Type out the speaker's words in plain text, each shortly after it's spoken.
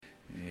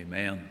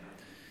Amen.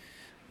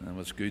 That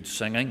was good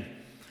singing.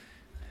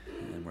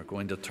 And we're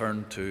going to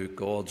turn to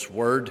God's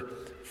Word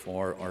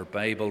for our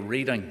Bible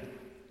reading.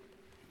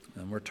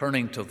 And we're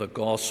turning to the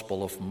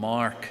Gospel of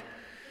Mark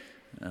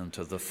and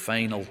to the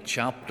final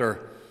chapter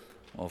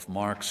of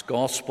Mark's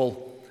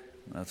Gospel.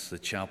 That's the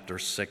chapter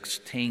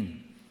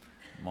 16.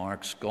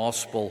 Mark's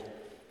Gospel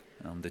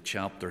and the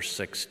chapter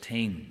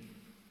 16.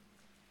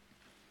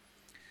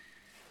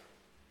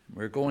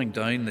 We're going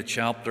down the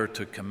chapter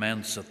to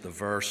commence at the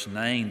verse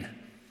 9.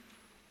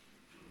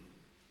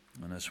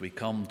 And as we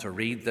come to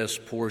read this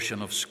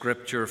portion of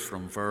Scripture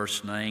from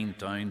verse 9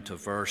 down to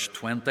verse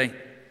 20,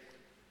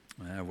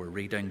 we're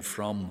reading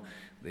from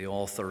the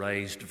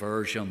authorized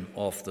version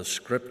of the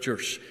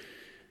Scriptures.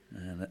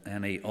 And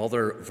any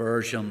other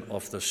version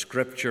of the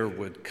Scripture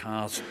would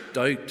cast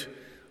doubt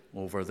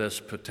over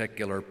this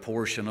particular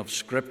portion of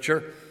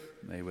Scripture.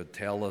 They would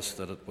tell us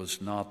that it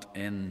was not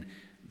in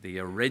the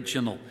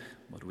original,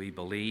 but we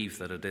believe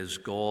that it is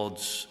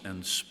God's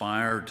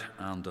inspired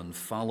and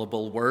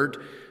infallible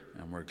word,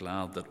 and we're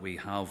glad that we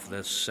have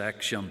this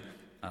section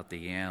at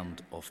the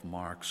end of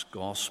Mark's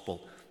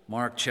Gospel.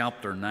 Mark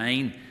chapter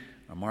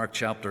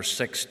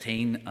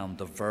 16 and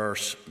the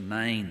verse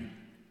 9.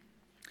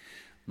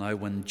 Now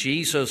when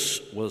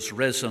Jesus was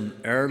risen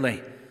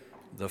early,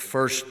 the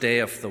first day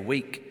of the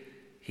week,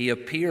 he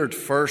appeared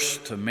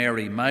first to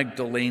Mary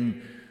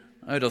Magdalene,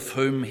 out of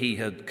whom he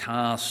had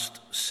cast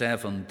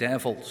 7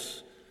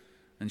 devils.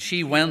 And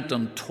she went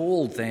and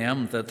told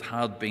them that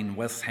had been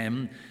with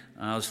him,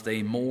 as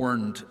they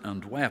mourned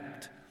and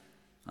wept.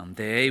 And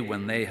they,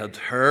 when they had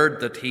heard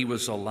that he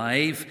was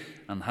alive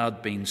and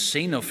had been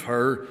seen of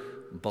her,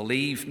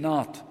 believed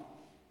not.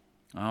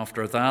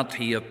 After that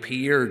he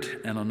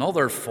appeared in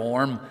another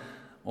form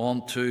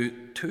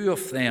unto 2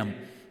 of them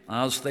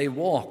as they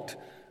walked,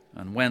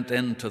 and went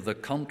into the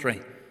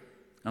country.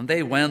 And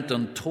they went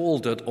and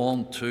told it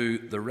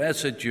unto the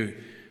residue,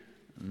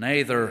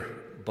 neither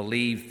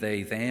believed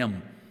they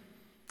them.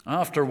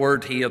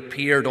 Afterward he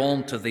appeared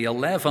unto the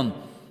 11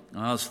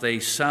 as they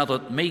sat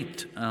at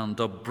meat, and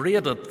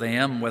upbraided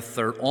them with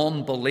their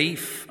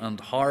unbelief and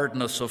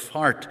hardness of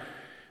heart,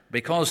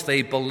 because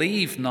they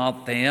believed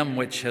not them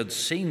which had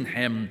seen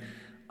him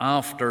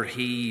after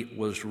he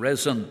was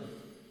risen.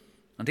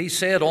 And he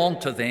said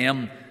unto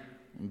them,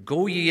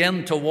 Go ye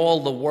into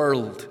all the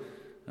world,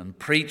 and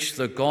preach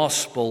the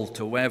gospel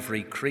to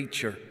every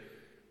creature.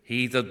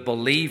 He that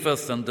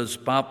believeth and is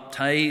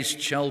baptized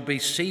shall be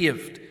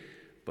saved,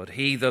 but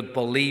he that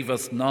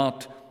believeth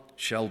not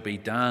shall be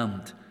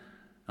damned.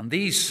 And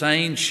these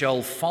signs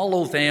shall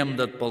follow them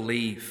that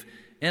believe.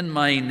 In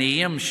my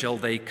name shall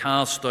they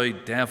cast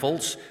out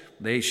devils.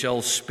 They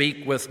shall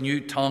speak with new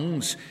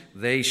tongues.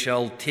 They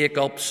shall take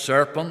up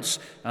serpents.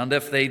 And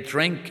if they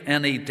drink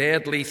any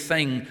deadly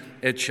thing,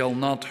 it shall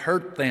not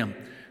hurt them.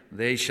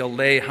 They shall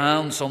lay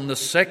hands on the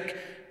sick,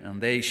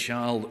 and they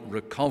shall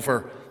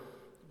recover.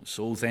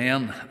 So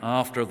then,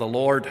 after the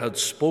Lord had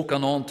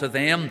spoken unto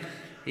them,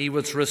 he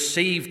was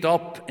received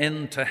up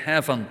into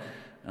heaven,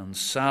 and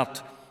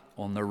sat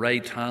on the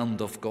right hand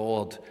of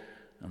God.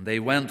 And they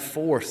went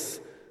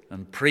forth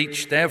and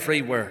preached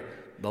everywhere,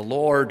 the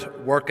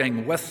Lord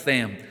working with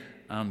them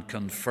and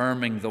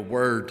confirming the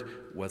word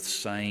with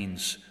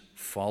signs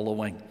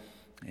following.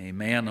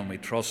 Amen. And we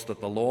trust that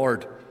the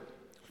Lord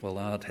will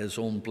add his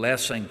own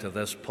blessing to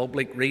this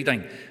public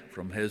reading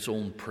from his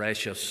own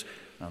precious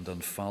and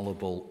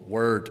infallible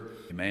word.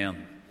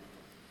 Amen.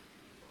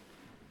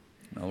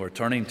 Now we're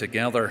turning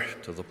together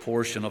to the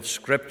portion of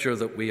Scripture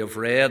that we have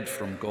read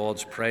from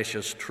God's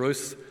precious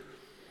truth.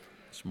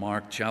 It's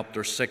Mark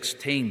chapter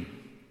 16.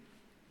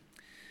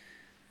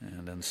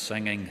 And in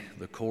singing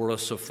the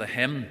chorus of the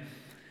hymn,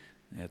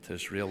 it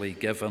has really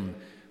given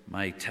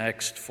my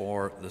text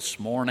for this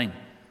morning.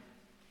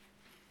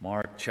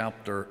 Mark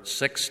chapter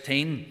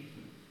 16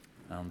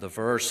 and the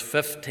verse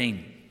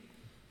 15.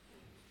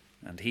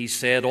 And he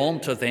said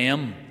unto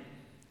them,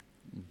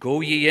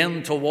 Go ye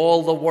into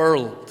all the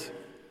world,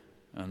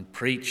 and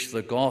preach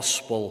the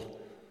gospel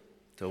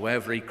to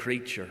every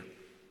creature.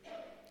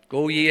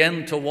 Go ye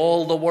into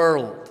all the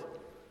world,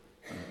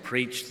 and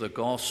preach the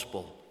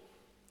gospel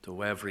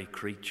to every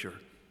creature.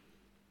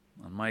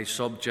 And my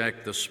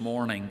subject this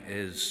morning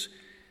is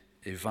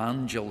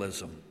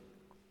evangelism.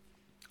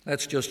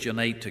 Let's just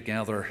unite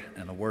together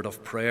in a word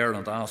of prayer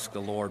and ask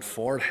the Lord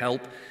for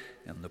help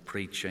in the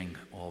preaching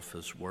of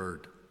his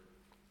word.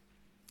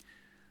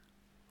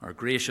 Our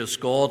gracious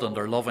God and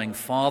our loving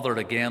Father,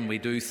 again we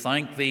do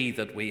thank thee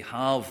that we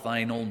have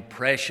thine own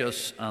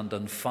precious and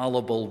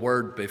infallible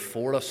word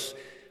before us.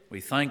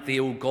 We thank thee,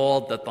 O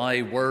God, that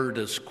thy word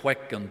is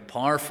quick and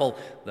powerful,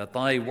 that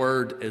thy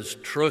word is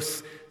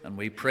truth, and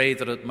we pray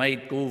that it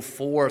might go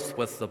forth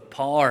with the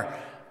power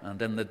and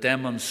in the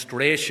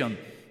demonstration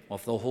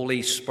of the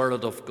Holy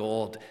Spirit of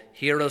God.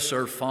 Hear us,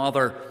 our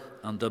Father,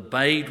 and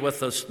abide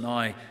with us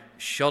now.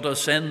 Shut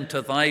us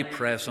into thy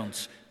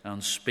presence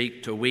and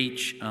speak to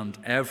each and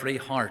every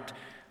heart.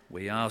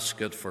 We ask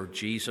it for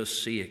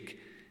Jesus' sake.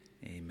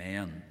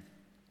 Amen.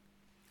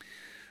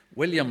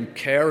 William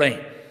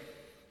Carey,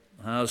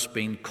 has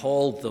been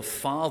called the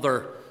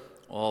father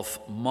of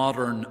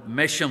modern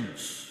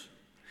missions.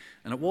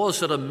 And it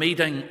was at a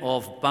meeting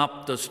of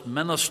Baptist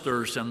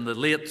ministers in the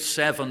late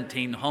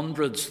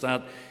 1700s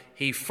that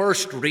he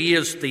first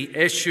raised the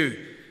issue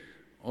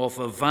of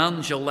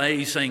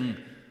evangelizing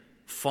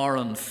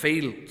foreign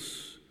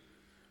fields.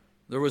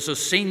 There was a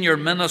senior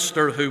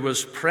minister who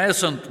was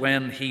present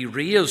when he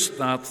raised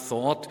that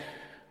thought,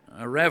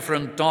 a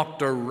Reverend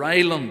Dr.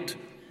 Ryland,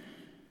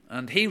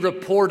 and he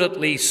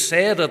reportedly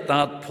said at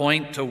that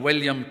point to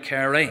William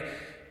Carey,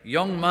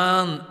 "Young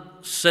man,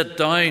 sit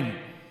down.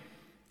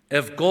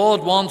 If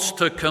God wants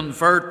to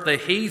convert the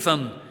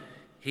heathen,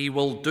 he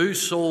will do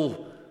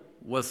so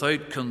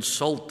without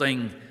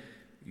consulting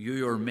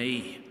you or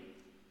me."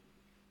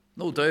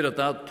 No doubt at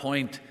that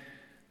point,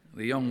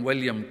 the young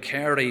William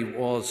Carey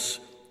was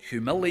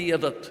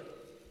humiliated,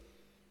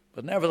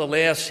 but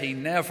nevertheless he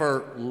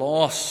never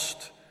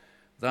lost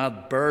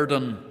that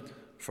burden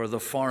for the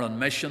foreign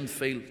mission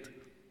field.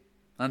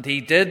 And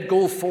he did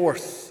go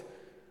forth,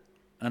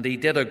 and he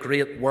did a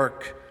great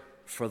work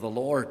for the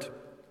Lord.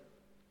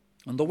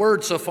 And the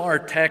words of our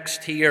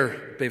text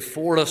here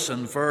before us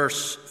in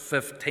verse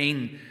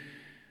 15,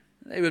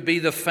 they would be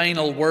the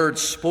final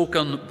words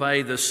spoken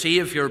by the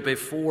Saviour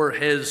before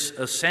his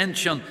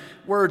ascension,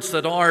 words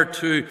that are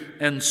to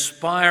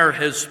inspire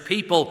his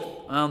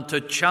people and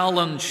to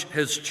challenge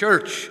his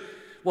church,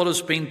 what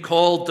has been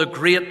called the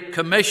Great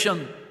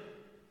Commission.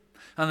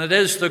 And it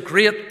is the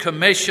Great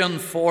Commission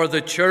for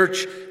the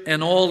church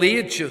in all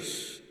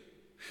ages.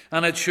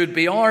 And it should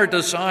be our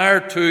desire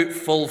to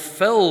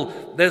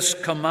fulfill this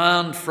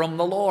command from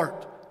the Lord,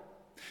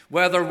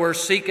 whether we're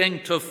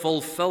seeking to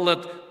fulfill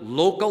it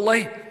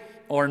locally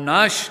or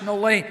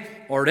nationally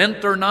or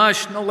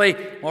internationally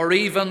or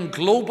even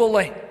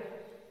globally.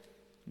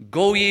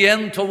 Go ye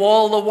into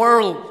all the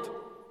world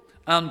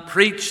and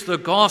preach the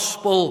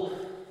gospel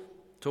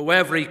to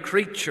every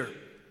creature.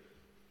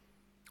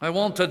 I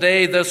want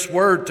today this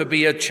word to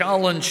be a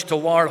challenge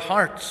to our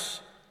hearts,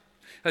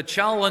 a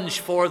challenge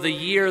for the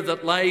year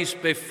that lies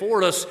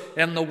before us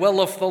in the will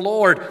of the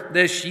Lord,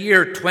 this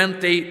year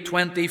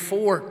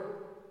 2024.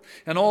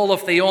 And all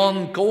of the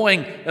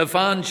ongoing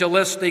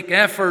evangelistic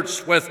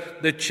efforts with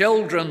the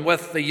children,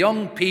 with the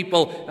young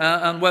people,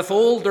 and with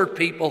older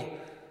people.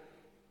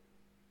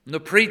 The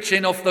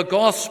preaching of the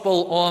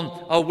gospel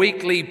on a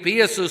weekly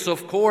basis.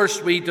 Of course,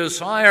 we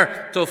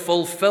desire to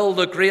fulfill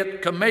the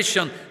Great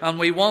Commission, and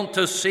we want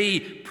to see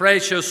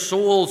precious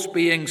souls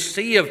being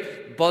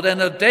saved. But in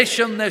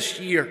addition, this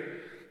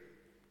year,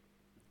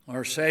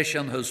 our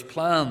session has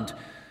planned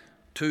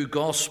 2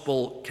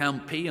 gospel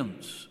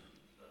campaigns.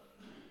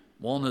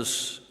 One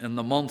is in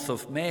the month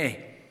of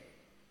May.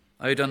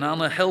 Out in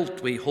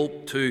Annahilt, we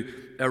hope to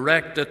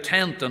erect a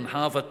tent and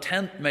have a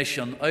tent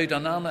mission out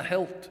in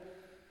Annahilt.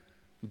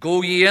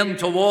 Go ye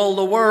into all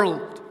the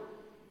world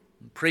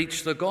and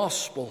preach the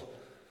gospel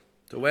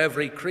to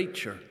every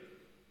creature.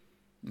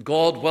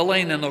 God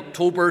willing, in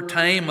October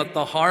time at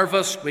the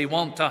harvest, we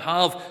want to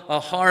have a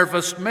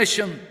harvest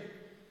mission.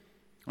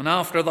 And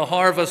after the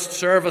harvest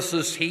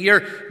services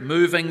here,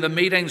 moving the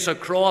meetings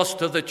across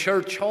to the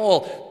church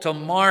hall to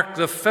mark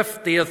the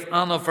 50th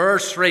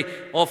anniversary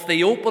of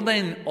the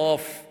opening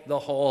of the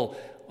hall.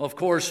 Of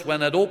course,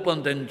 when it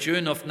opened in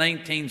June of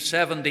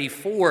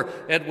 1974,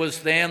 it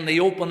was then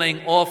the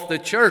opening of the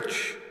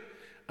church.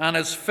 And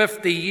it's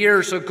 50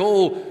 years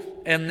ago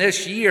in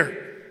this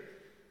year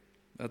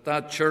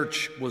that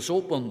church was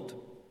opened.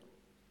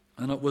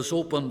 And it was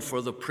opened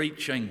for the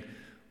preaching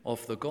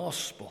of the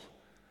gospel.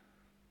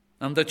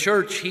 And the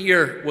church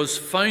here was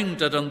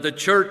founded, and the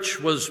church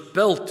was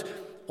built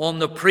on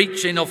the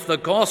preaching of the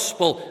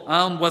gospel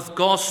and with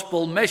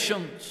gospel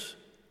missions.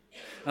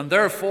 And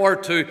therefore,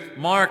 to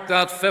mark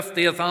that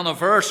 50th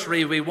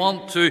anniversary, we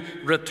want to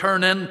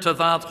return into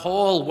that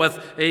hall with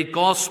a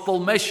gospel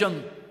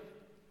mission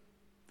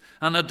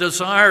and a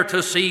desire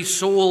to see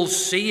souls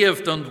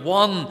saved and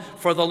won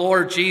for the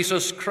Lord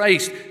Jesus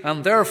Christ.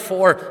 And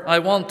therefore, I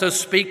want to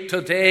speak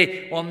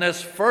today on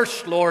this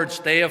first Lord's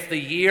Day of the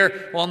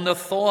year on the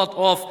thought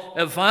of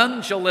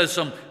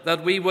evangelism,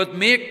 that we would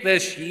make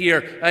this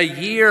year a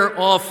year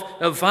of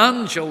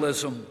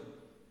evangelism.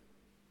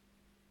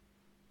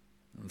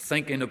 And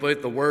thinking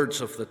about the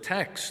words of the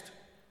text,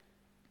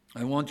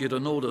 I want you to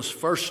notice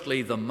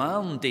firstly the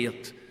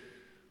mandate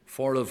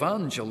for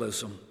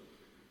evangelism.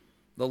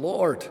 The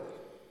Lord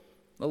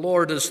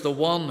is the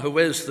one who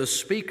is the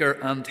speaker,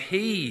 and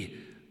he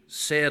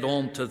said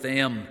unto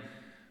them,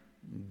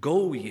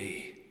 Go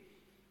ye.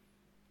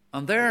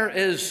 And there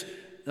is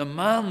the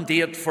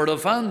mandate for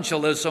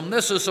evangelism.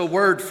 This is a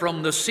word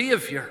from the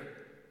Saviour.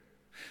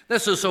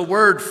 This is a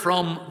word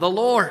from the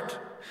Lord.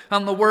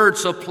 And the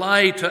words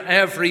apply to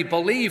every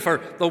believer.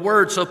 The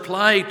words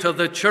apply to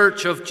the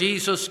Church of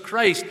Jesus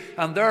Christ.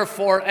 And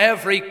therefore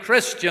every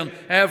Christian,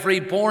 every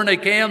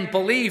born-again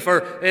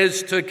believer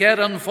is to get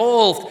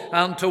involved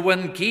and to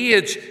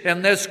engage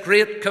in this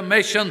great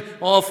commission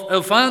of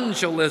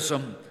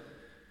evangelism.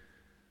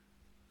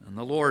 And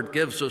the Lord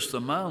gives us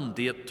the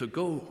mandate to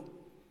go.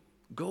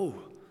 Go.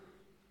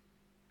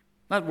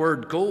 That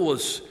word go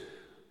is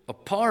A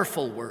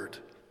powerful word.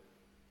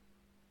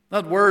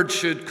 That word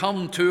should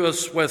come to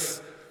us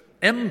with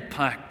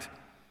impact.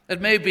 It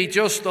may be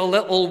just a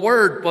little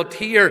word, but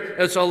here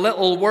is a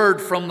little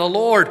word from the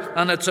Lord,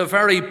 and it's a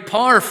very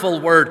powerful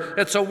word.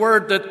 It's a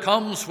word that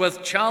comes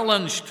with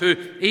challenge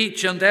to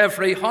each and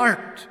every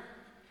heart.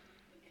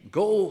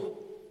 Go.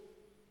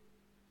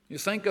 You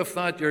think of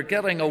that, you're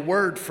getting a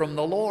word from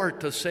the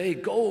Lord to say,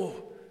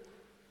 go.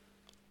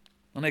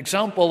 An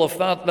example of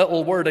that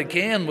little word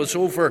again was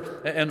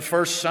over in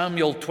 1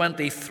 Samuel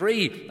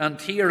 23, and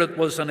here it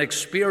was an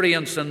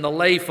experience in the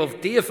life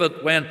of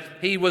David when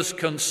he was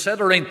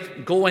considering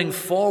going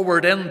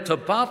forward into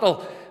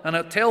battle. And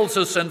it tells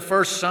us in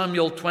 1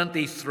 Samuel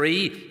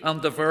 23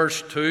 and the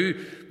verse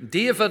 2,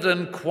 David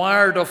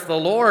inquired of the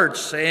Lord,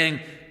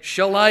 saying,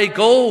 Shall I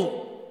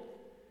go?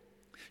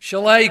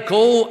 Shall I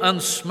go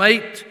and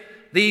smite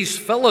these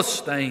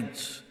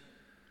Philistines?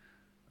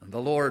 And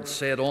the Lord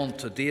said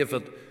unto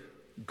David,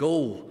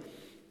 Go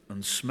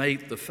and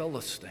smite the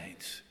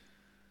Philistines.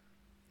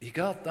 He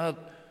got that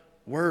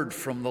word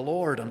from the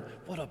Lord, and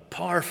what a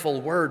powerful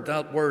word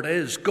that word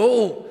is.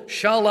 Go,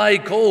 shall I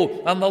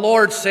go? And the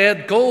Lord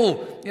said,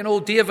 go. You know,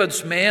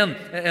 David's men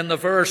in the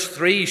verse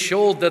 3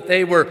 showed that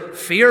they were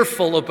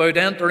fearful about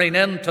entering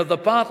into the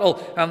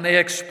battle, and they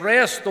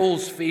expressed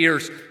those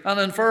fears. And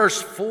in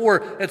verse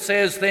 4 it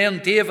says, Then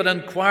David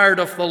inquired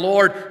of the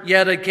Lord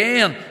yet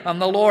again,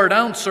 and the Lord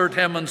answered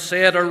him and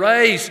said,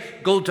 Arise,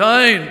 go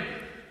down,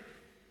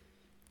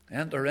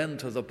 enter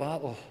into the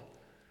battle.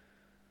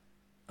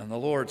 And the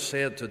Lord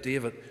said to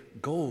David,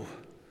 Go.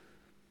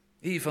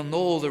 Even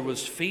though there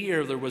was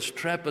fear, there was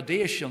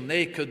trepidation,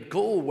 they could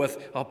go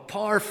with a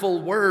powerful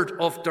word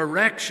of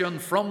direction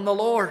from the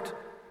Lord.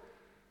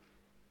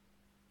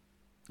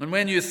 And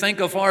when you think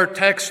of our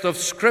text of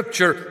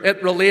Scripture,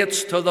 it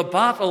relates to the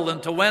battle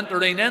and to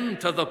entering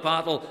into the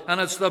battle. And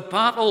it's the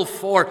battle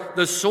for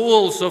the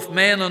souls of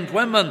men and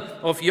women,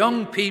 of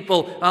young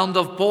people and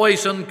of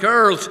boys and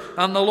girls.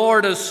 And the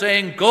Lord is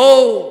saying,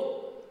 Go.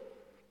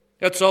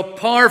 It's a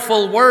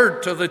powerful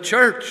word to the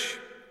church.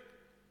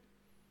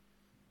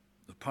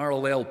 The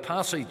parallel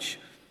passage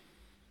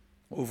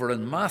over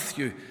in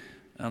Matthew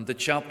and the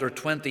chapter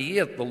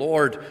 28, the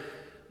Lord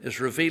is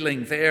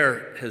revealing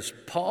there his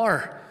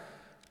power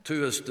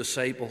to his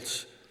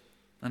disciples.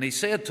 And he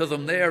said to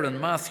them there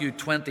in Matthew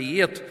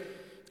 28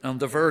 and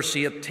the verse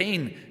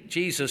 18,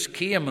 Jesus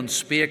came and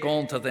spake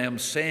unto them,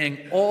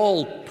 saying,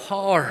 All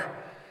power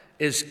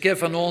is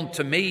given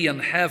unto me in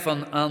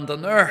heaven and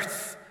on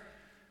earth.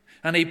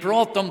 And he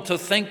brought them to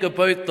think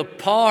about the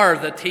power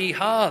that he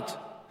had.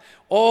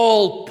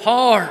 All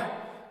power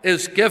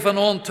is given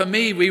unto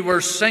me. We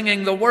were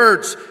singing the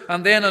words.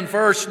 And then in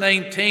verse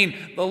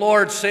 19, the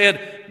Lord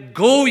said,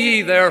 Go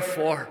ye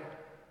therefore.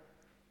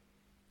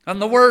 And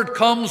the word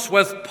comes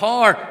with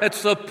power.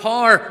 It's the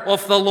power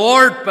of the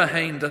Lord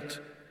behind it.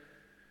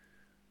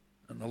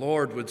 And the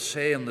Lord would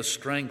say in the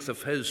strength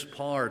of his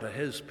power to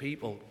his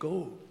people,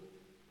 Go.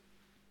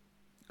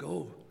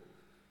 Go.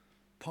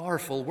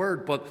 Powerful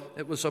word, but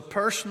it was a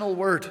personal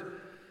word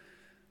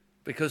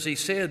because he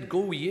said,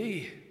 Go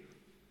ye.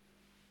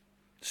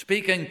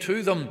 Speaking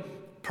to them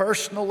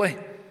personally.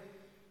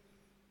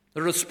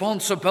 The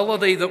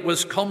responsibility that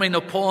was coming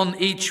upon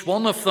each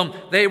one of them,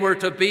 they were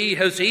to be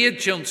his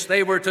agents,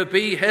 they were to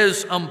be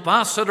his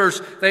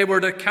ambassadors, they were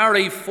to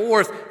carry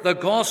forth the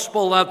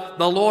gospel at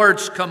the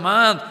Lord's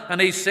command. And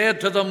he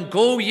said to them,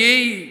 Go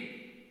ye.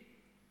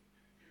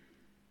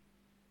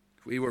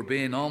 If we were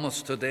being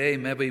honest today,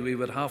 maybe we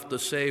would have to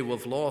say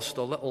we've lost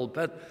a little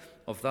bit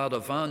of that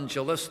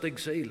evangelistic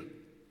zeal.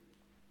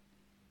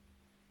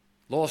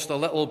 Lost a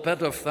little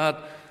bit of that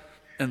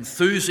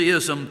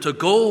enthusiasm to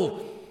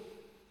go.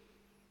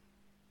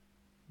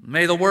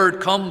 May the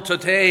word come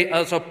today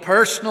as a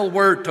personal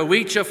word to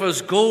each of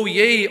us. Go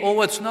ye.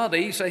 Oh, it's not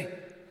easy.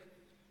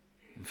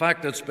 In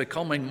fact, it's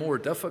becoming more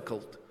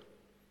difficult.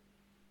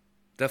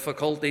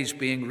 Difficulties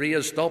being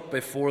raised up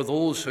before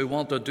those who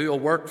want to do a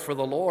work for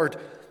the Lord,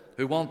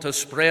 who want to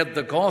spread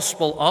the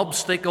gospel,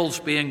 obstacles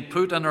being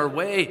put in our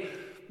way.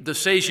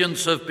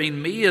 Decisions have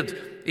been made,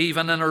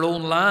 even in our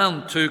own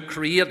land, to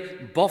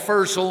create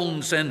buffer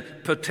zones in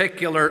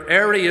particular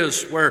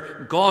areas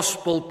where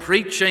gospel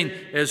preaching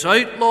is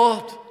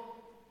outlawed.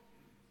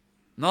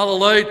 Not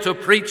allowed to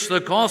preach the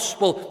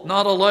gospel,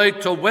 not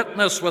allowed to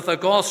witness with a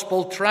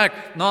gospel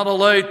tract, not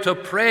allowed to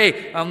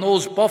pray, and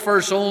those buffer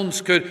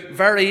zones could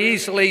very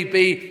easily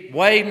be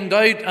widened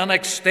out and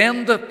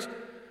extended.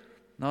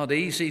 Not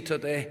easy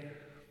today.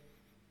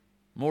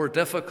 More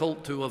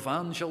difficult to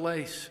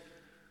evangelize.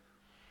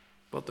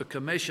 But the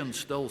commission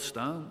still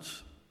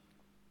stands.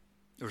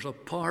 There's a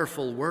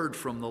powerful word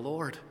from the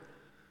Lord.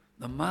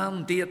 The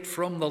mandate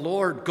from the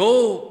Lord,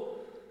 go.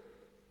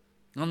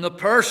 And the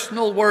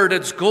personal word,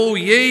 it's go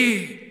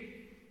ye.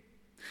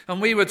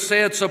 And we would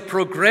say it's a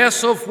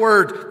progressive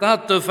word,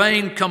 that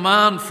divine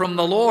command from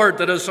the Lord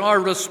that is our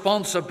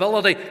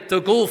responsibility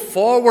to go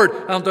forward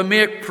and to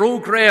make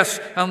progress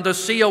and to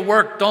see a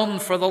work done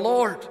for the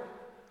Lord.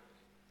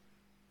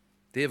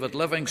 David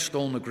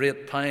Livingstone, a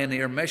great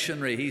pioneer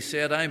missionary, he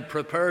said, I'm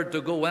prepared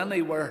to go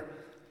anywhere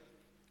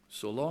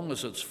so long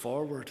as it's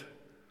forward.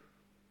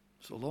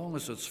 So long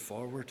as it's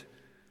forward.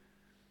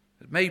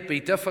 It might be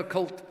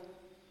difficult,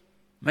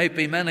 might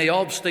be many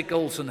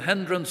obstacles and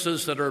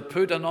hindrances that are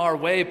put in our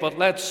way, but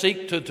let's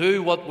seek to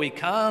do what we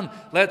can.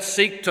 Let's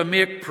seek to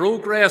make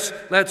progress.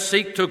 Let's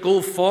seek to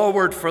go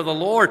forward for the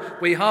Lord.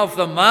 We have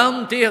the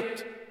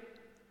mandate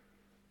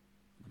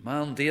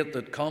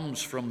that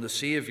comes from the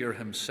Savior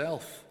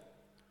himself.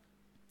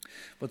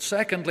 But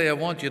secondly, I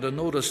want you to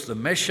notice the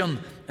mission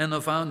in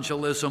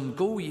evangelism.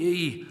 Go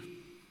ye.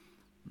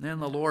 And then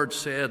the Lord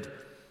said,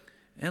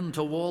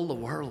 into all the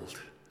world.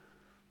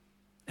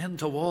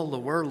 Into all the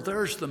world.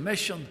 There's the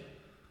mission.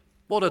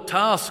 What a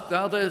task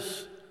that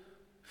is.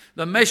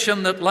 The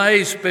mission that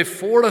lies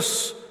before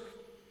us.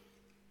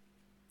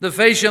 The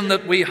vision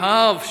that we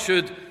have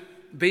should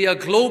be a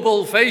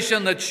global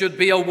vision. It should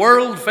be a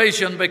world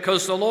vision,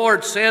 because the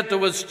Lord said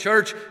to his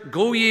church,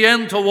 go ye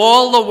into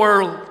all the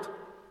world.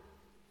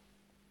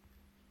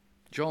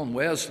 John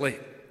Wesley,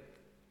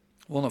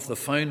 one of the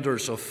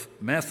founders of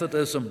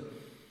Methodism,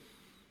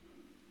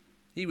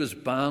 he was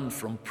banned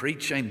from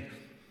preaching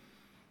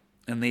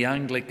in the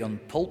Anglican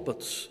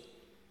pulpits.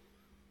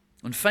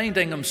 And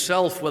finding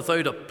himself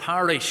without a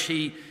parish,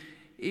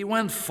 he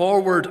went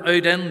forward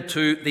out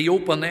into the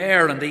open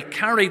air, and he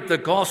carried the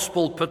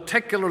gospel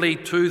particularly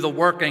to the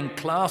working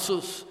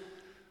classes.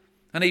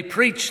 And he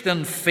preached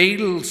in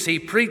fields, he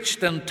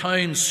preached in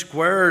town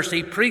squares,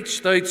 he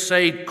preached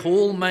outside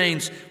coal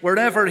mines,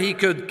 wherever he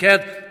could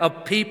get a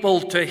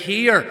people to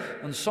hear.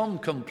 And some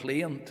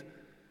complained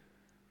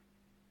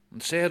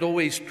and said, oh,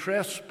 he's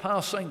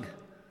trespassing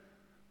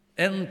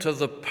into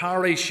the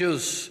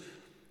parishes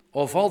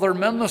of other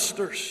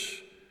ministers.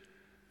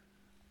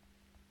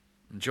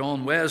 And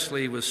John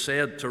Wesley was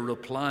said to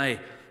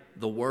reply,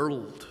 the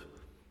world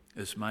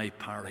is my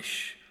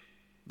parish.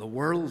 The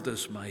world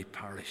is my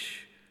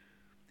parish.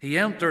 He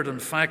entered, in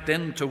fact,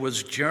 into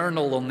his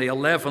journal on the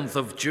 11th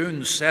of June,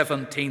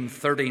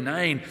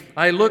 1739.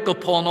 I look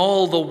upon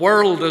all the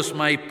world as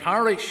my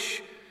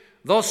parish.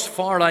 Thus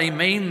far I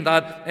mean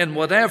that in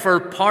whatever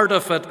part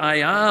of it I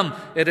am,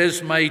 it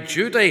is my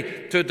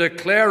duty to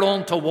declare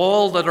unto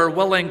all that are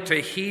willing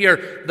to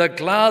hear the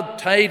glad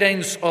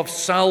tidings of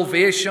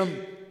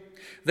salvation.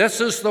 This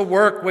is the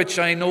work which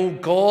I know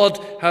God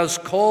has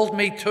called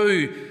me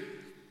to,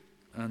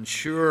 and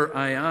sure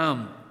I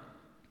am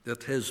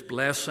that his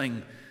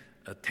blessing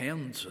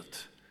attends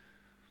it.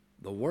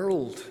 The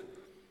world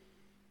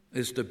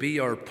is to be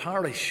our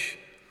parish.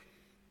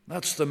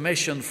 That's the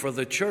mission for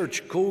the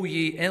church. Go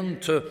ye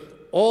into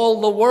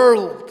all the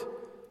world.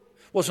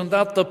 Wasn't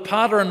that the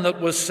pattern that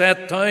was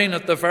set down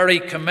at the very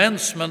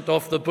commencement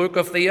of the book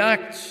of the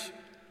Acts?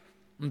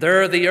 And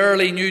there the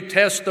early New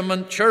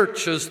Testament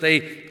church, as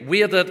they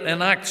waited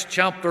in Acts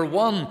chapter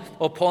 1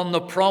 upon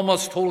the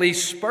promised Holy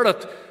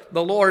Spirit,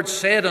 the Lord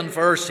said in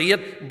verse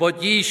 8,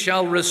 but ye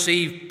shall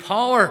receive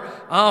power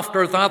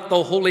after that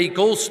the Holy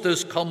Ghost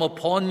is come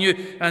upon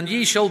you, and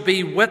ye shall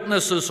be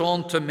witnesses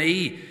unto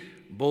me,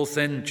 both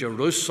in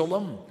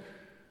Jerusalem,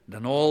 and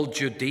in all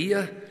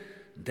Judea,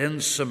 and in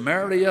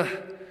Samaria,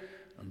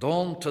 and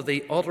on to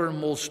the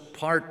uttermost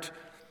part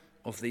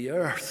of the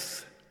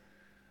earth.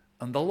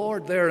 And the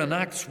Lord there in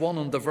Acts 1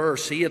 and the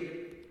verse 8,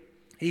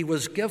 he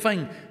was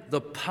giving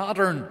the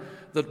pattern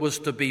that was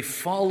to be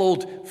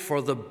followed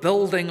for the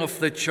building of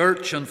the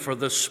church and for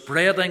the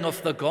spreading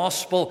of the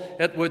gospel.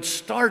 It would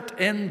start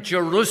in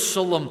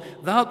Jerusalem.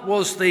 That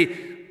was the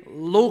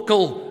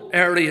local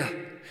area.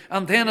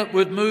 And then it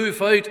would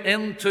move out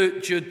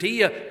into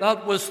Judea.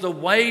 That was the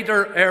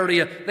wider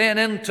area. Then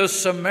into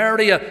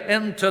Samaria,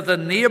 into the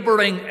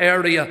neighboring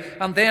area.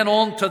 And then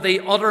on to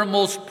the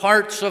uttermost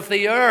parts of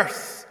the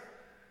earth.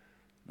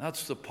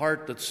 That's the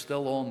part that's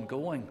still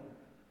ongoing.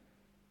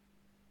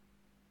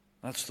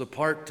 That's the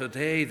part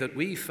today that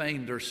we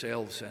find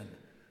ourselves in.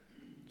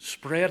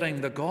 Spreading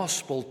the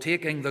gospel,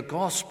 taking the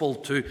gospel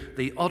to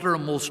the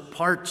uttermost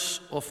parts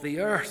of the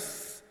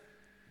earth.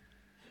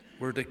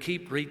 We're to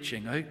keep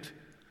reaching out.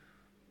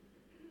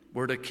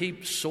 We're to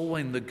keep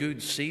sowing the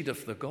good seed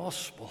of the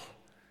gospel.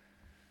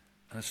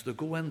 And it's to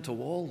go into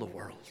all the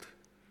world.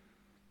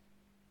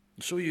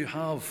 And so you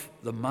have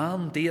the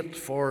mandate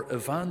for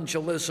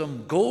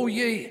evangelism. Go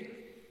ye.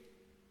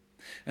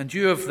 And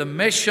you have the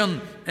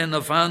mission in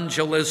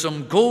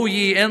evangelism. Go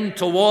ye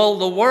into all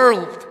the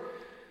world.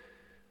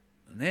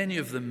 And then you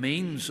have the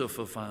means of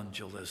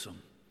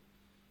evangelism.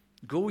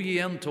 Go ye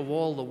into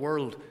all the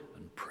world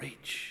and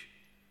preach.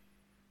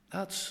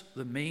 That's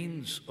the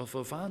means of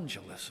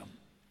evangelism.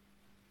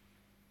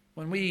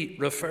 When we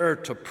refer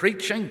to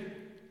preaching,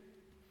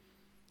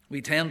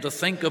 we tend to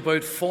think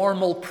about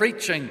formal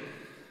preaching,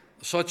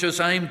 such as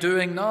I'm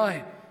doing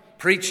now,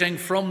 preaching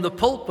from the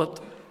pulpit.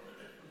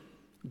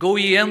 Go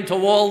ye into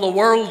all the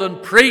world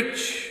and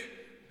preach.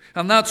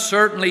 And that's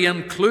certainly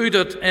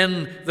included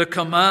in the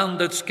command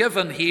that's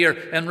given here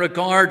in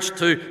regards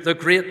to the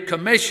Great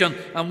Commission.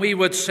 And we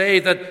would say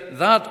that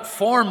that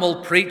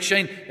formal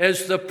preaching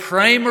is the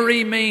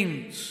primary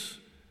means.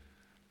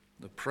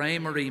 The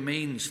primary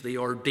means, the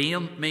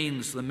ordained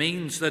means, the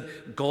means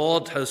that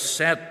God has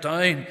set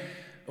down.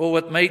 Oh,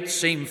 it might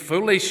seem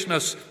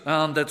foolishness,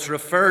 and it's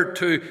referred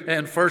to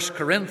in 1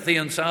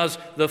 Corinthians as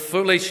the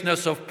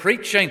foolishness of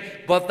preaching,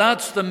 but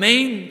that's the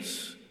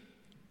means.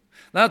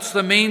 That's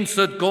the means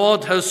that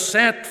God has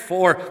set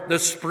for the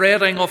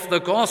spreading of the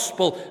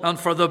gospel and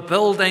for the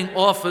building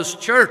of His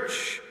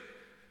church.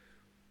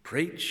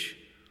 Preach,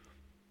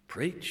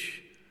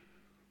 preach.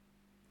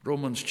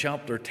 Romans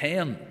chapter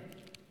 10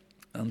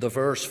 and the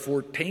verse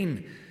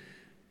 14,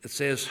 it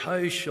says,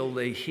 "How shall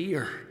they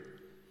hear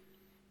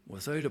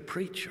without a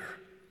preacher?"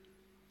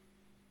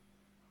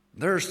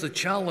 There's the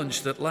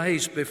challenge that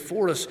lies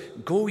before us.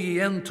 Go ye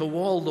into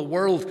all the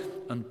world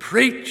and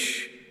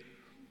preach.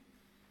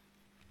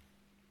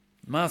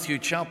 Matthew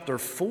chapter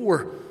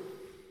 4,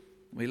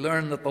 we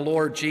learn that the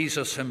Lord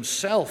Jesus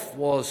Himself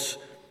was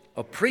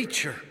a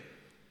preacher.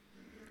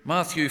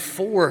 Matthew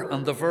 4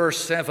 and the verse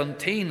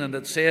 17, and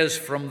it says,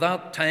 "From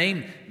that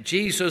time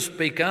Jesus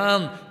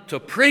began to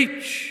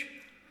preach."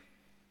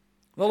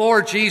 The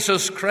Lord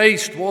Jesus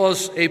Christ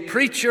was a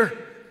preacher.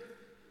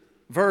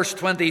 Verse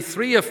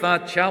 23 of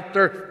that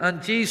chapter,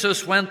 "And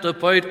Jesus went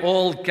about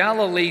all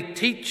Galilee,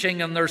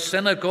 teaching in their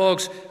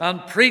synagogues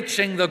and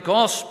preaching the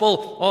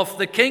gospel of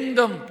the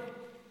kingdom."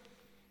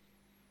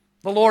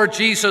 The Lord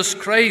Jesus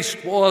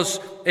Christ was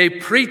a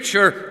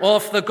preacher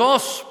of the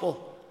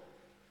gospel.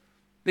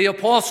 The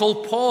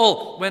Apostle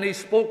Paul, when he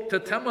spoke to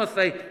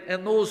Timothy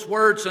in those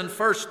words in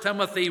 1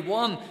 Timothy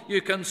 1,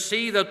 you can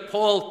see that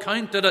Paul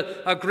counted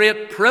it a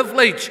great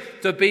privilege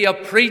to be a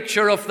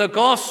preacher of the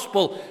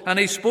gospel. And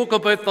he spoke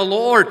about the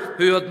Lord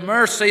who had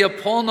mercy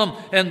upon him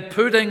in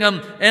putting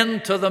him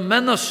into the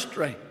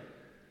ministry.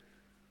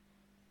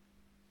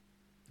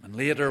 And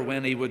later,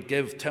 when he would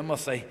give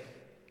Timothy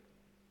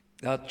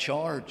that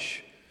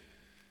charge,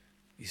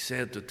 he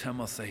said to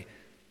Timothy,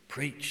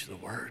 "Preach the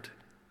word.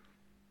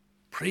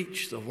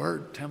 Preach the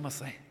word,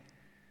 Timothy."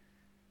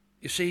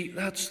 You see,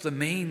 that's the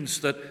means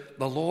that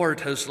the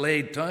Lord has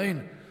laid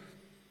down.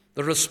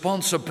 The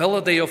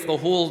responsibility of the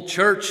whole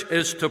church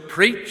is to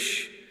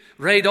preach.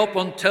 Right up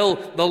until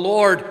the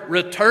Lord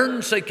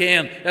returns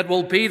again, it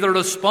will be the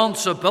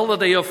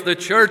responsibility of the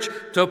church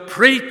to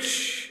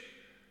preach.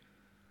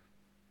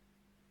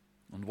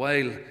 And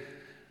while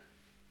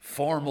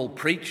formal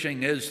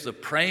preaching is the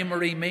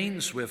primary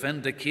means, we've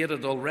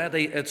indicated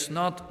already, it's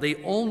not the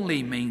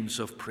only means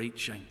of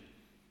preaching.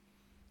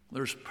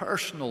 There's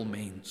personal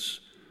means.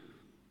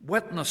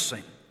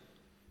 Witnessing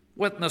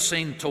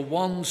to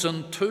ones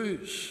and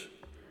twos.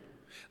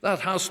 That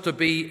has to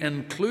be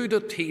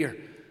included here.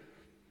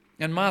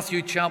 In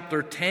Matthew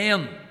chapter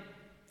 10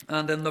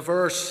 and in the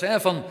verse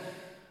 7,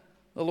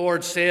 the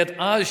Lord said,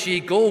 "As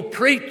ye go,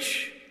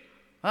 preach."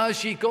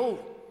 As ye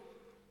go.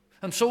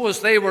 And so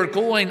as they were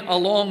going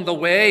along the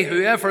way,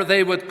 whoever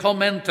they would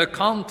come into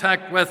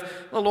contact with,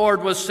 the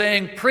Lord was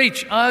saying,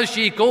 "Preach. As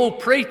ye go,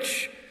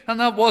 preach." And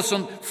that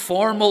wasn't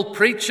formal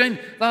preaching.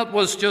 That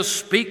was just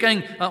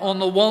speaking on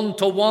the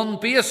one-to-one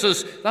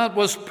basis. That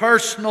was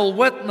personal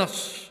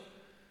witness.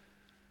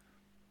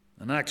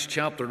 In Acts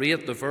chapter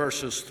 8, the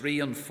verses 3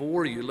 and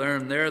 4, you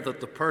learn there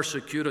that the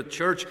persecuted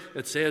church,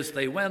 it says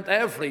they went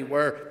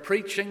everywhere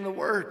preaching the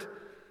word.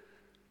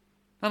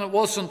 And it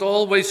wasn't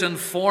always in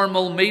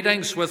formal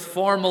meetings with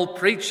formal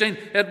preaching.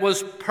 It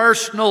was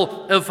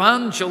personal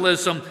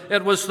evangelism.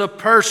 It was the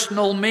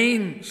personal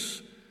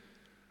means.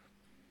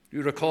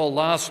 You recall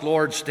last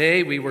Lord's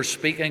Day we were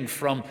speaking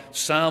from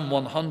Psalm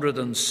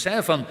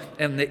 107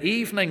 in the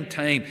evening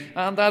time,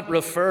 and that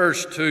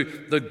refers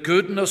to the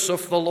goodness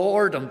of the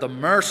Lord and the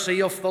mercy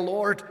of the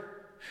Lord.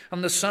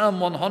 And the Psalm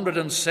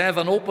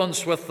 107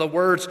 opens with the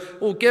words,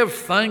 "O give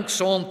thanks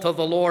unto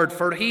the Lord,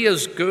 for He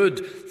is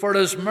good, for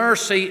His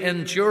mercy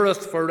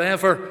endureth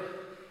forever."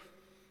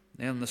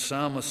 Then the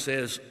psalmist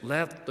says,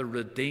 "Let the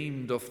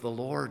redeemed of the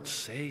Lord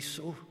say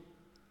so."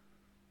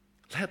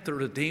 Let the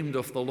redeemed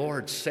of the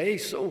Lord say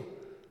so.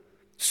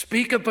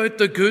 Speak about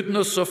the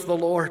goodness of the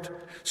Lord.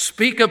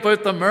 Speak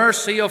about the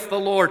mercy of the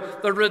Lord.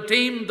 The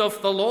redeemed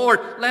of the Lord,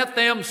 let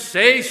them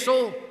say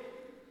so.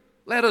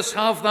 Let us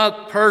have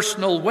that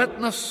personal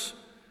witness.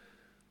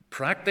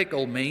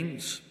 Practical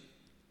means,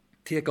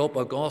 take up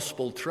a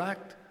gospel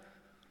tract.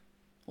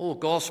 Oh,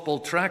 gospel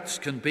tracts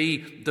can be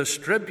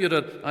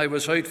distributed. I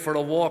was out for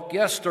a walk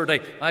yesterday.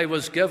 I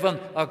was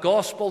given a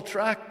gospel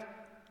tract.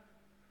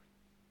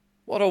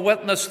 What a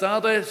witness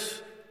that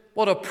is.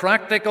 What a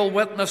practical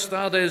witness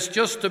that is,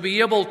 just to be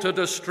able to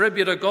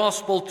distribute a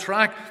gospel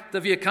tract.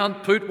 If you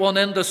can't put one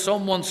into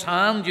someone's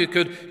hand, you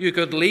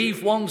could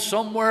leave one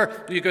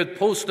somewhere. You could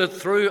post it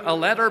through a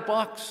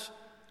letterbox.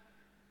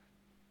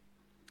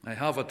 I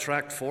have a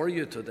tract for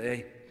you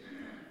today.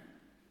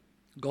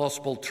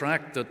 Gospel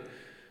tract that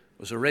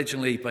was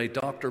originally by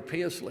Dr.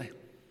 Paisley.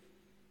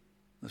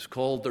 It's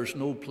called "There's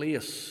No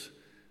Place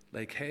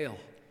Like Hell."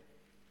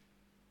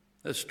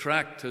 This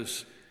tract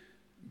has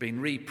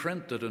been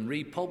reprinted and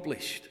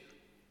republished.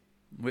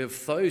 We have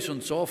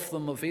thousands of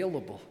them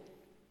available.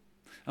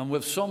 And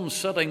with some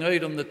sitting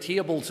out on the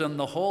tables in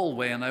the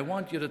hallway, and I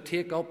want you to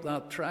take up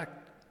that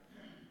tract.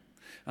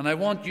 And I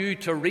want you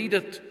to read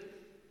it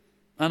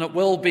And it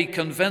will be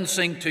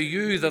convincing to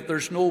you that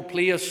there's no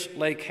place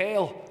like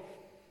hell.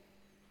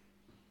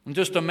 And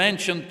just to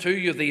mention to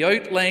you the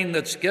outline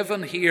that's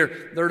given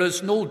here, there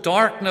is no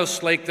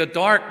darkness like the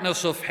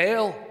darkness of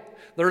hell.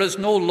 There is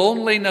no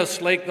loneliness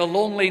like the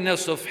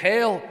loneliness of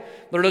hell.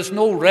 There is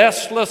no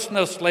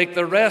restlessness like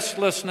the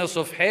restlessness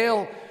of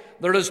hell.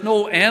 There is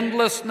no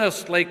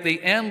endlessness like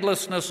the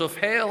endlessness of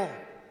hell.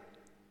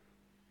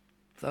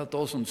 If that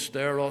doesn't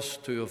stir us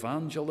to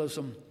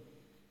evangelism,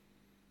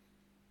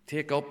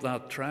 take up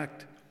that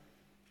tract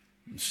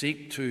and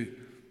seek to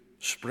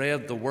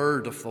spread the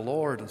word of the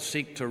Lord and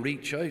seek to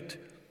reach out.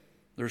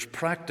 There's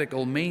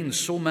practical means,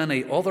 so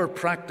many other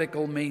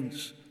practical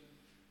means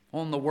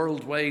on the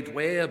World Wide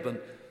Web, and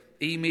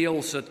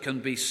emails that can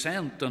be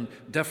sent, and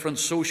different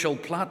social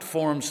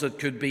platforms that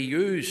could be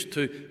used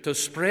to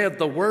spread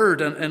the word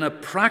in a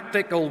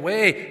practical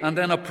way and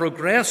in a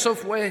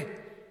progressive way.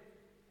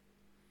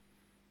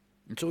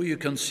 And so you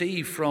can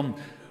see from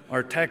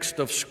our text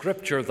of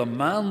Scripture the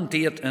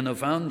mandate in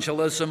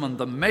evangelism and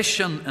the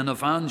mission in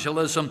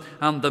evangelism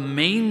and the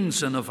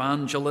means in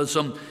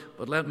evangelism.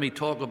 But let me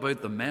talk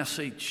about the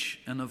message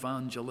in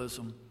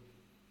evangelism.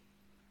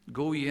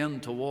 Go ye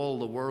into all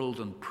the world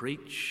and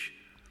preach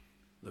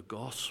the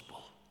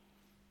gospel.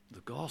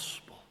 The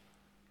gospel.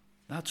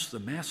 That's the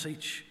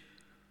message.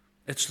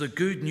 It's the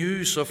good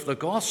news of the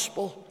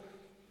gospel.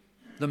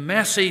 The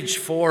message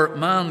for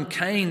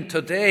mankind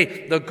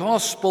today. The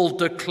gospel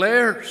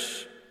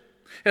declares.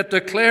 It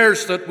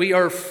declares that we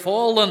are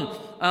fallen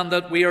and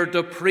that we are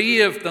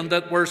depraved and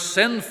that we're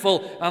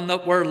sinful and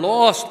that we're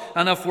lost.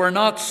 And if we're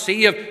not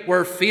saved,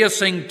 we're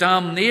facing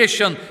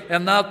damnation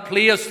in that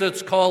place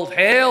that's called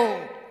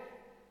hell.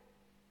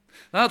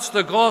 That's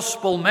the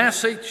gospel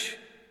message.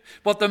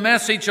 But the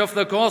message of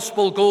the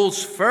gospel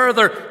goes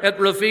further. It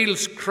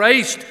reveals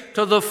Christ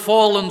to the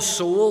fallen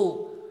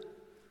soul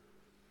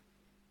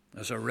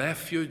as a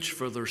refuge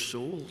for their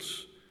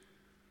souls,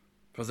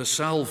 for the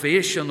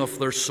salvation of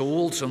their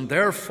souls. And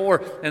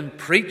therefore, in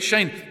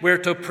preaching, we're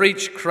to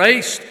preach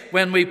Christ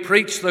when we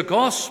preach the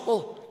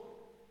gospel.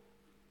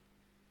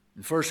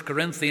 In 1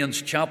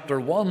 Corinthians chapter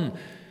 1,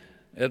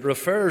 it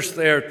refers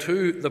there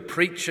to the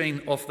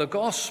preaching of the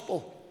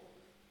gospel.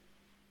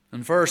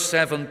 In verse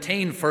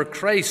 17, for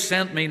Christ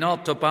sent me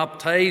not to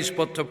baptize,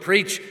 but to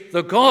preach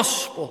the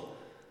gospel.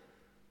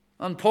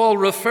 And Paul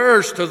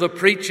refers to the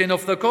preaching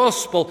of the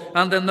gospel.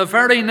 And in the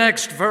very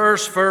next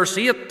verse, verse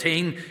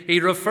 18, he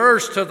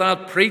refers to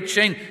that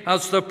preaching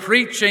as the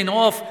preaching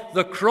of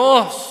the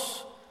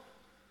cross.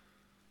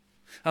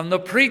 And the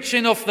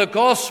preaching of the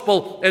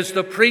gospel is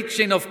the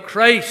preaching of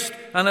Christ,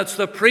 and it's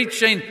the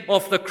preaching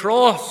of the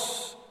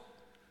cross.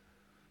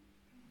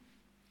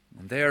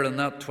 And there in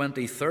that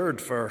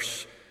 23rd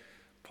verse,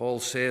 Paul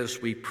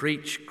says we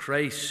preach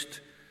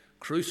Christ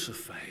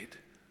crucified.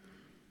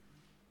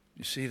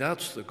 You see,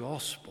 that's the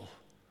gospel.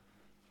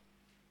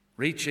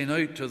 Reaching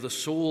out to the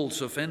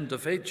souls of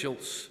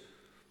individuals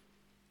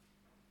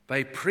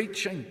by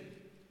preaching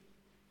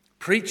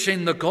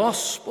the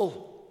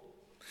gospel.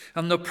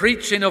 And the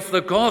preaching of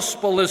the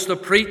gospel is the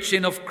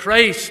preaching of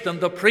Christ,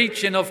 and the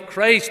preaching of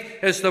Christ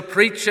is the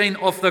preaching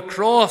of the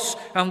cross,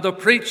 and the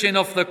preaching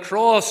of the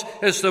cross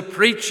is the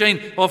preaching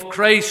of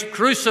Christ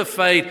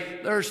crucified.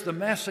 There's the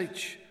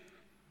message.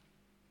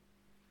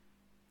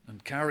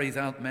 And carry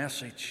that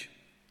message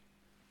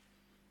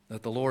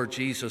that the Lord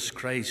Jesus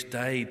Christ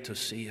died to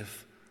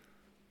save.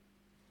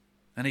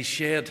 And he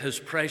shed his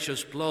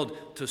precious blood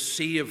to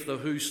save the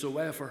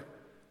whosoever.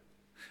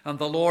 And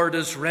the Lord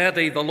is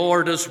ready, the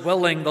Lord is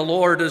willing, the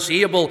Lord is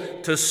able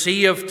to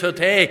save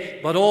today,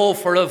 but all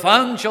for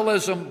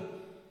evangelism,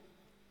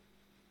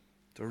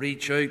 to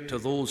reach out to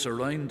those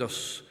around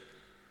us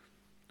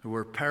who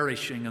are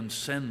perishing in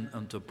sin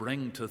and to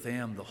bring to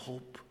them the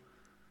hope,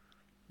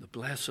 the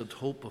blessed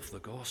hope of the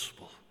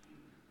gospel.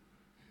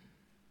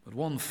 But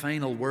one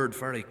final word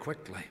very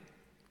quickly.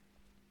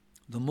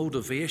 The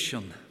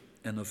motivation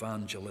in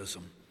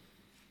evangelism.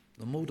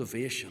 The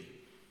motivation.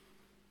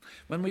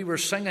 When we were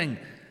singing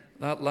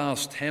that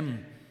last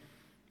hymn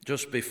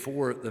just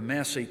before the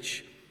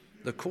message,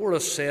 the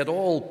chorus said,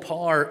 all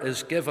power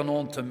is given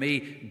unto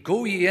me.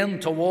 Go ye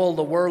into all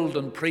the world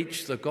and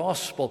preach the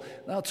gospel.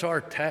 That's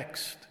our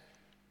text.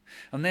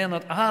 And then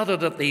it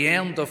added at the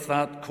end of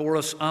that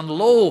chorus, and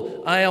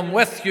lo, I am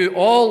with you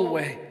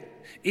always,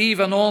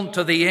 even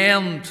unto the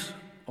end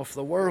of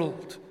the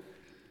world.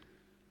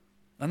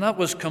 And that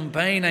was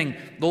combining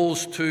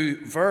those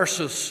two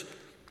verses.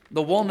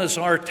 The one is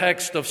our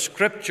text of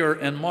Scripture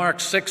in Mark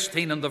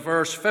 16 and the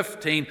verse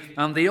 15,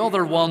 and the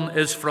other one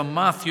is from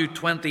Matthew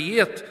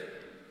 28.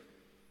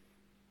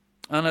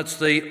 And it's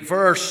the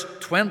verse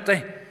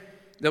 20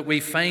 that we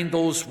find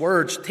those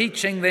words,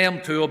 teaching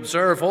them to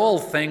observe all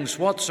things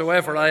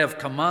whatsoever I have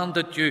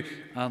commanded you,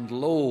 and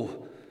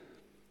lo,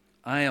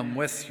 I am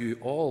with you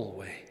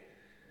always,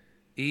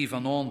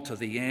 even unto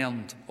the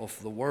end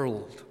of the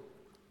world.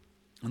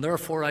 And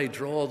therefore I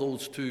draw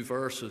those two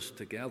verses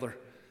together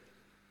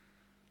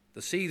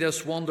to see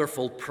this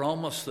wonderful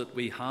promise that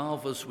we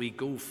have as we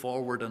go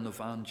forward in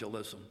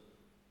evangelism.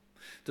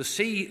 To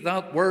see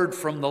that word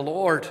from the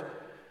Lord,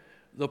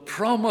 the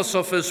promise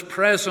of his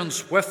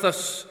presence with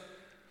us.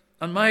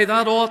 And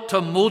that ought to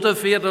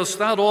motivate us,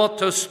 that ought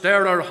to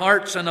stir our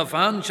hearts in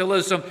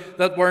evangelism,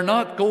 that we're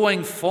not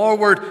going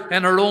forward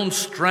in our own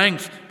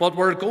strength, but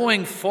we're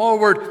going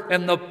forward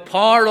in the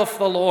power of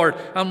the Lord,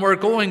 and we're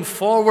going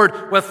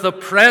forward with the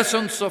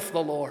presence of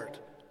the Lord.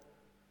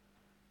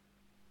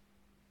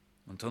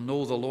 And to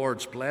know the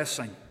Lord's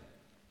blessing,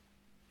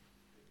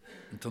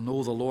 and to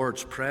know the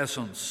Lord's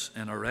presence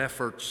in our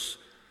efforts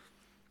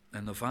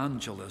in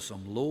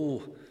evangelism.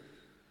 Lo,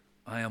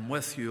 I am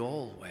with you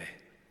always.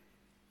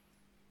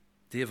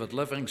 David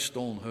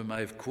Livingstone, whom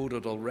I've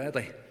quoted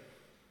already,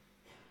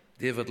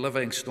 David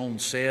Livingstone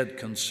said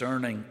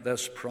concerning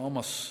this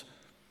promise,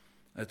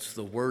 it's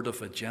the word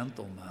of a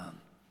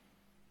gentleman.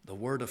 The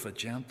word of a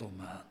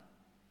gentleman.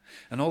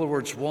 In other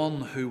words,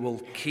 one who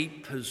will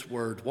keep his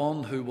word,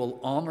 one who will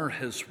honor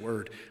his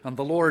word. And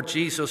the Lord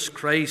Jesus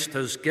Christ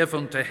has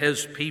given to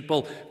his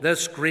people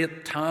this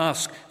great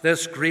task,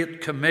 this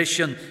great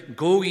commission.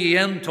 Go ye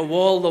into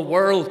all the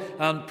world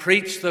and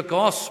preach the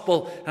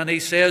gospel. And he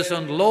says,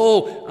 and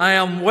lo, I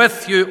am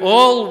with you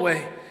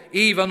always,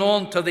 even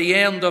unto the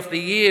end of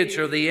the age,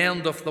 or the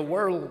end of the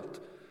world.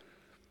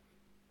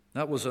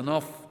 That was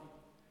enough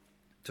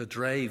to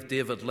drive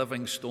David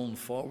Livingstone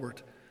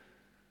forward.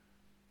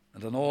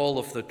 And in all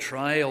of the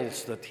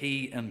trials that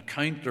he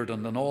encountered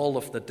and in all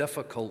of the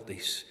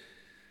difficulties,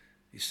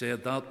 he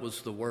said that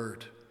was the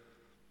word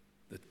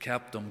that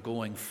kept him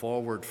going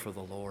forward for the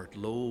Lord.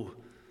 Lo,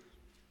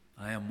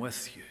 I am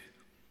with you.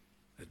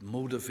 It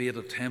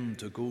motivated him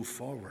to go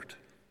forward.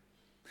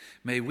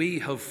 May we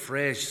have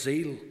fresh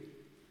zeal.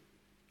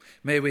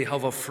 May we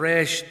have a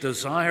fresh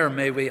desire.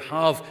 May we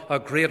have a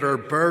greater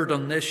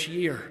burden this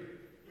year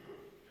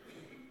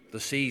to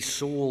see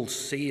souls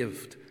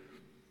saved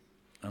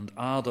and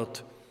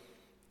added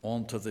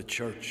onto the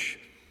church.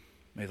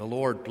 May the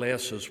Lord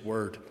bless his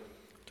word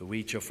to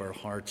each of our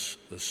hearts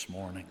this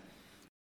morning.